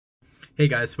Hey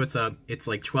guys, what's up? It's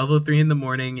like 12:03 in the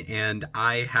morning and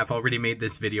I have already made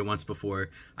this video once before.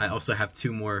 I also have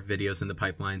 2 more videos in the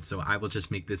pipeline, so I will just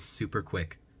make this super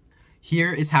quick.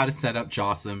 Here is how to set up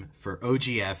JOSM for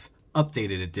OGF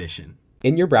Updated Edition.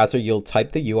 In your browser, you'll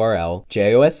type the URL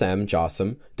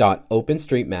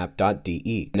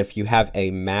josm.openstreetmap.de. And if you have a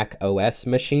Mac OS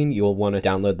machine, you'll want to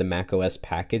download the Mac OS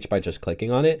package by just clicking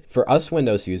on it. For us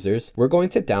Windows users, we're going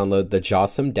to download the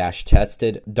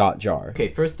josm-tested.jar. Okay,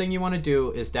 first thing you want to do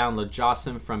is download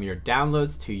JOSM from your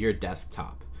downloads to your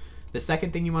desktop. The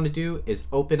second thing you want to do is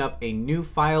open up a new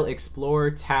File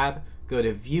Explorer tab, go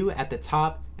to View at the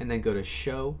top, and then go to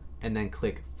Show, and then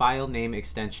click File Name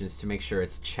Extensions to make sure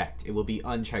it's checked. It will be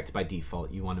unchecked by default.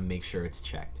 You want to make sure it's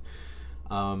checked.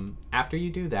 After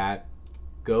you do that,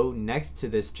 go next to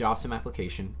this JOSM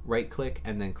application, right-click,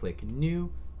 and then click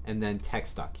New, and then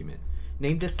Text Document.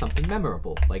 Name this something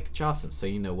memorable, like JOSM, so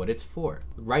you know what it's for.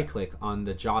 Right-click on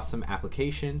the JOSM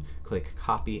application, click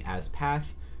Copy as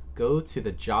Path, go to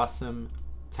the JOSM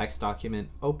text document,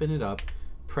 open it up,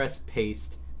 press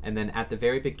Paste, and then at the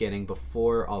very beginning,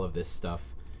 before all of this stuff,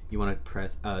 you want to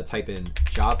press type in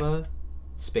java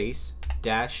space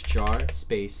dash jar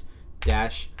space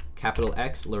dash capital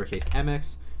X lowercase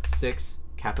mx 6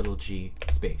 capital G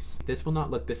space. This will not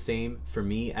look the same for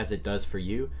me as it does for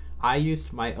you. I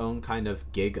used my own kind of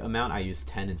gig amount. I used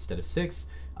 10 instead of 6.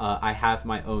 I have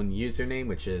my own username,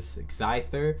 which is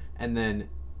Xyther, and then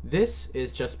this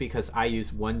is just because I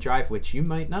use OneDrive, which you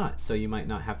might not, so you might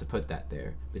not have to put that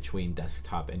there between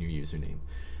desktop and your username.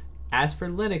 As for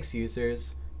Linux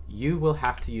users, you will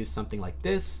have to use something like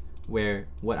this, where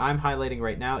what I'm highlighting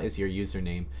right now is your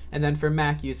username. And then for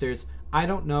Mac users, I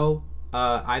don't know,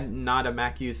 I'm not a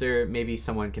Mac user, maybe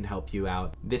someone can help you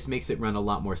out. This makes it run a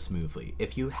lot more smoothly.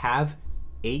 If you have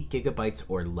 8 GB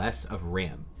or less of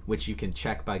RAM, which you can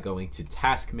check by going to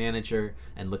Task Manager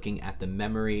and looking at the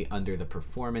memory under the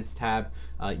Performance tab,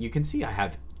 you can see I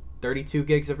have 32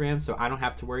 gigs of RAM, so I don't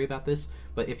have to worry about this.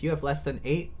 But if you have less than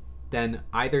 8, then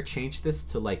either change this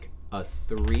to like a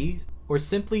 3 or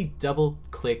simply double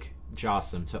click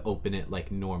JOSM to open it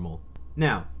like normal.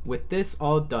 Now with this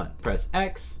all done, press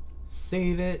X,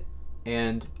 save it,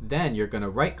 and then you're gonna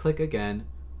right click again,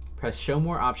 press show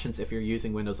more options if you're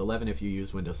using Windows 11. If you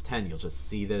use Windows 10, you'll just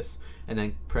see this, and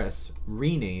then press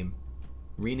rename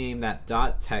that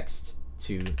 .text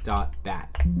to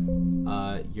 .bat.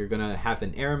 You're gonna have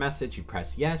an error message, you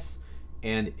press yes,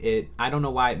 and I don't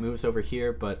know why it moves over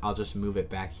here, but I'll just move it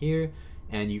back here,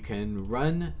 and you can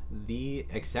run the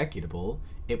executable.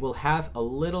 It will have a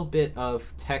little bit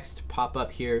of text pop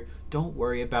up here. Don't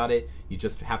worry about it. You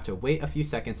just have to wait a few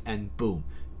seconds and boom,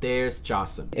 there's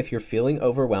JOSM. If you're feeling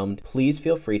overwhelmed, please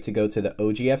feel free to go to the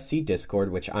OGFC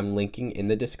Discord, which I'm linking in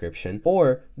the description,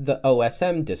 or the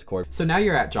OSM Discord. So now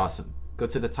you're at JOSM. Go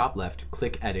to the top left,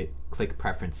 click Edit, click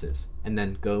Preferences, and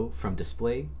then go from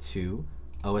Display to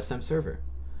OSM Server.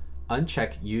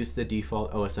 Uncheck Use the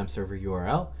default OSM server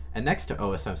URL, and next to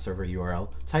OSM server URL,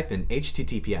 type in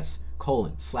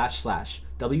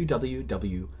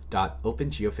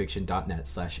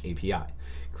https://www.opengeofiction.net/API.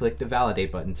 Click the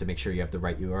Validate button to make sure you have the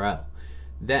right URL.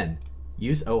 Then,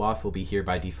 use OAuth will be here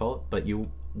by default, but you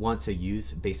want to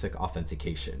use basic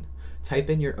authentication. Type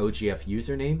in your OGF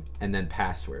username and then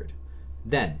password.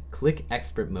 Then, click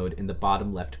Expert Mode in the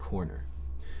bottom left corner.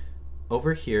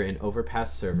 Over here in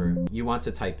Overpass Server, you want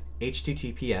to type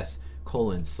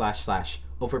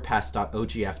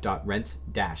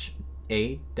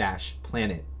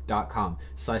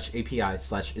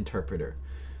https://overpass.ogf.rent-a-planet.com/API/interpreter.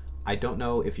 I don't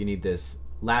know if you need this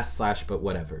last slash, but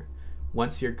whatever.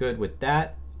 Once you're good with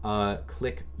that,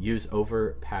 click Use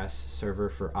Overpass Server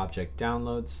for object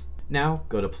downloads. Now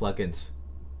go to Plugins.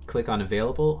 Click on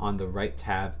Available on the right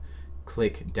tab,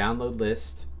 click Download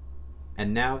List,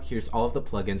 and now here's all of the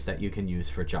plugins that you can use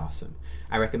for JOSM.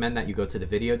 I recommend that you go to the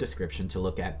video description to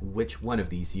look at which one of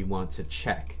these you want to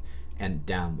check and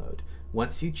download.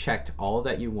 Once you checked all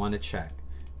that you want to check,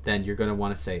 then you're going to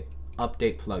want to say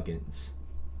Update Plugins.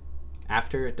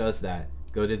 After it does that,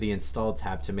 go to the Install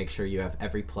tab to make sure you have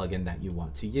every plugin that you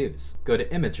want to use. Go to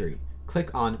Imagery,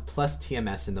 click on plus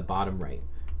TMS in the bottom right,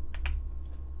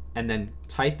 and then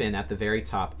type in at the very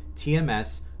top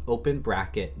TMS open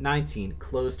bracket 19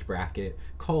 closed bracket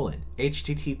colon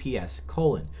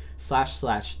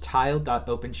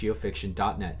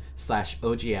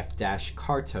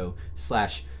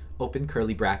https://tile.opengeofiction.net/ogf-carto/open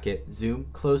curly bracket zoom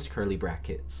closed curly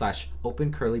bracket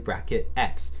 /open curly bracket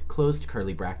x closed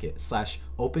curly bracket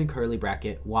 /open curly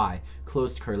bracket y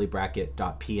closed curly bracket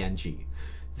 .png.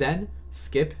 Then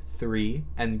skip 3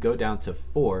 and go down to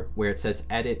 4 where it says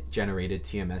edit generated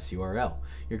TMS URL.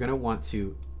 You're going to want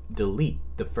to delete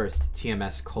the first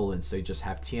TMS colon, so you just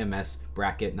have TMS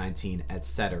bracket 19,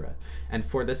 etc. And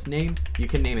for this name, you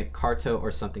can name it Carto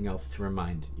or something else to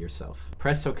remind yourself.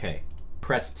 Press OK.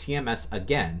 Press TMS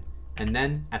again, and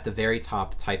then at the very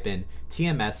top type in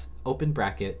TMS open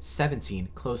bracket 17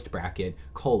 closed bracket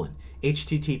colon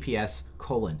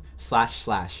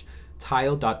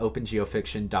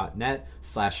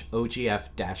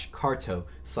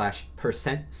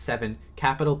https://tile.opengeofiction.net/ogf-carto/%7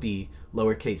 capital B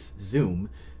lowercase zoom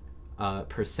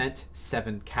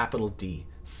 %7 capital D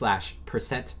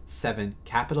 /%7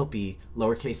 capital B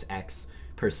lowercase x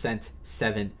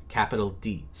 %7 capital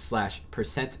D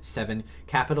 /%7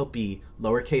 capital B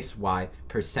lowercase y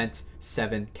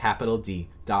 %7 capital D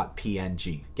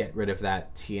 .png. Get rid of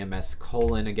that TMS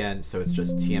colon again, so it's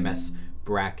just TMS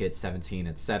bracket 17,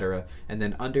 etc. And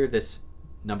then under this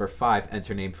number 5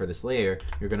 enter name for this layer,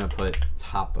 you're gonna put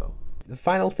topo. The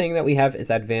final thing that we have is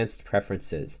advanced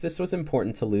preferences. This was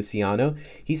important to Luciano.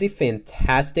 He's a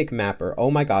fantastic mapper.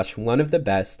 Oh my gosh, one of the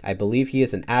best. I believe he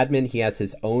is an admin. He has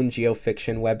his own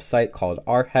geofiction website called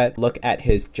Arhet. Look at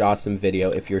his JOSM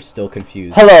video if you're still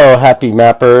confused. Hello, happy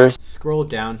mappers. Scroll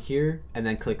down here and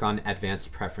then click on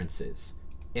advanced preferences.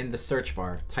 In the search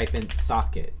bar, type in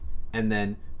socket, and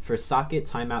then for socket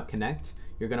timeout connect,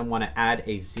 you're going to want to add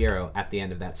a 0 at the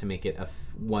end of that to make it a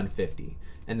 150.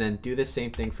 And then do the same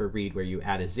thing for read, where you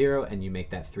add a 0 and you make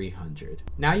that 300.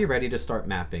 Now you're ready to start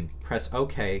mapping. Press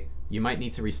OK. You might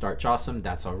need to restart JOSM,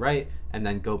 that's all right. And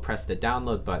then go press the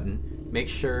download button. Make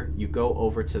sure you go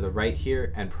over to the right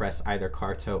here and press either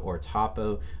Carto or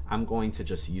Topo. I'm going to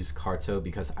just use Carto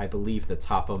because I believe the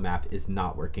Topo map is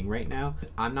not working right now.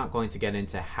 I'm not going to get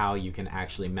into how you can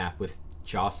actually map with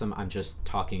JOSM, I'm just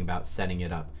talking about setting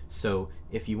it up. So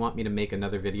if you want me to make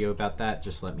another video about that,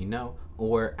 just let me know,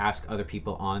 or ask other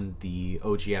people on the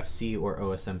OGFC or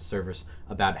OSM servers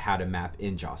about how to map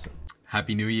in JOSM.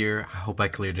 Happy New Year. I hope I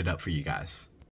cleared it up for you guys.